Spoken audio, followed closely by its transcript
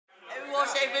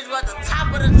ShayVisuals at the top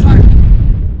of the chart.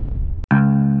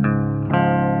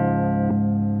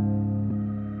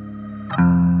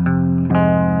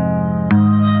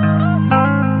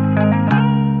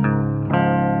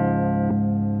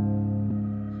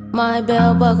 My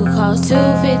belt buckle costs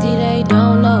 $250, they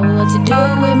don't know what to do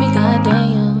with me,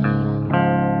 goddamn.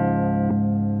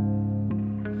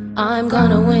 I'm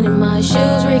gonna win in my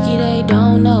shoes, Ricky, they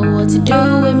don't know what to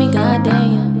do with me,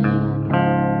 goddamn.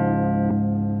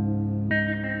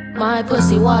 My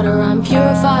pussy water, I'm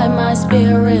purified, my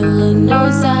spirit look new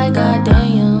inside,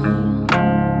 goddamn.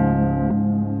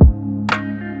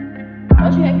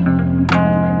 Don't you hate me?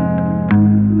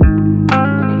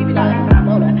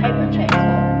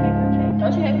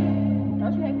 Don't you hate me?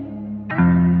 Don't you hate me?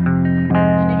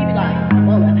 And he be like, I'm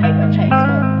on that paper chase.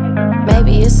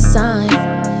 Maybe it's a sign.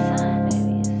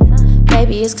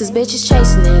 Maybe it's cause bitches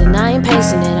chasing it and I ain't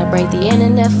pacing it. I break the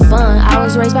internet for fun. I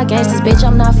was raised by gangsters, bitch,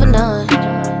 I'm not for none.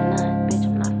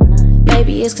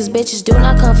 Maybe it's cause bitches do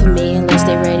not come for me unless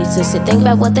they ready to sit, think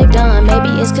about what they've done. Maybe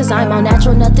it's cause I'm all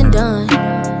natural, nothing done.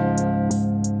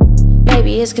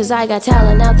 Maybe it's cause I got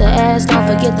talent out the ass. Don't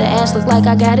forget the ass, look like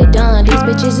I got it done. These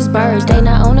bitches is birds, they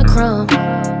not on a crumb.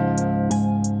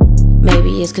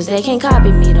 Maybe it's cause they can't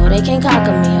copy me, though they can't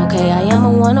copy me, okay? I am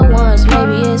a one-on-one, so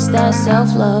maybe it's that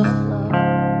self-love.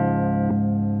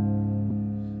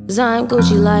 Cause I'm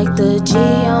Gucci like the G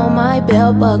on my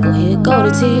belt buckle. Here go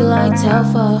the T like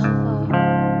Telfa.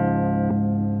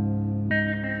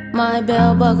 My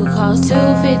belt buckle costs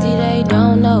 $250, they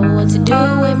don't know what to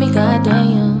do with me,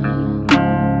 goddamn.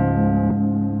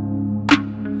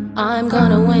 I'm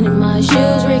gonna win in my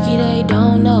shoes, Ricky, they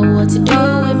don't know what to do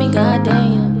with me,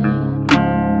 goddamn.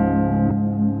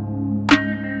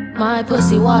 My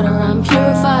pussy water, I'm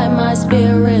purified, my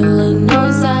spirit look new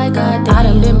inside, goddamn. I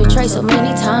done been betrayed so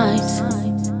many times,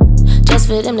 just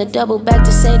for them to double back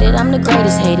to say that I'm the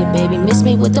greatest. Hated, baby, miss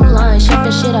me with them lines. Chef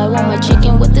and shit, I want my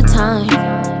chicken with the thyme.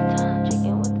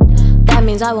 That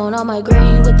means I want all my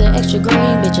green with the extra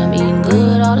green. Bitch, I'm eating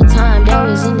good all the time. That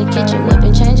was in the kitchen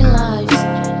whipping, changing lives.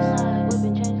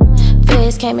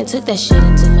 Came and took that shit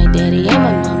into my daddy and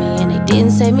my mommy, and they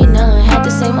didn't save me none. Had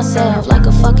to save myself like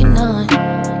a fucking nun.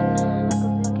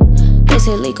 They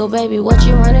said, Leeko, baby, what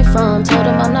you running from? Told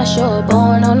them I'm not sure,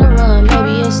 born on the run.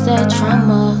 Maybe it's that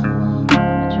trauma.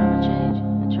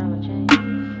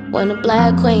 When the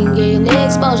black queen getting the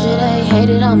exposure, they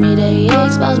hated on me, they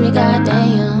exposed me,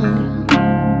 goddamn.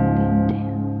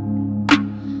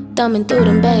 Thumbing through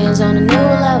them bands on a new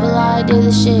level, I did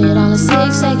the shit all in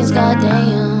 6 seconds,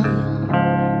 goddamn.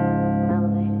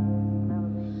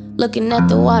 Looking at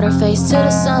the water, face to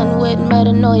the sun with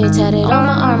metanoia tatted on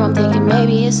my arm. I'm thinking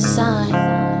maybe it's a sign.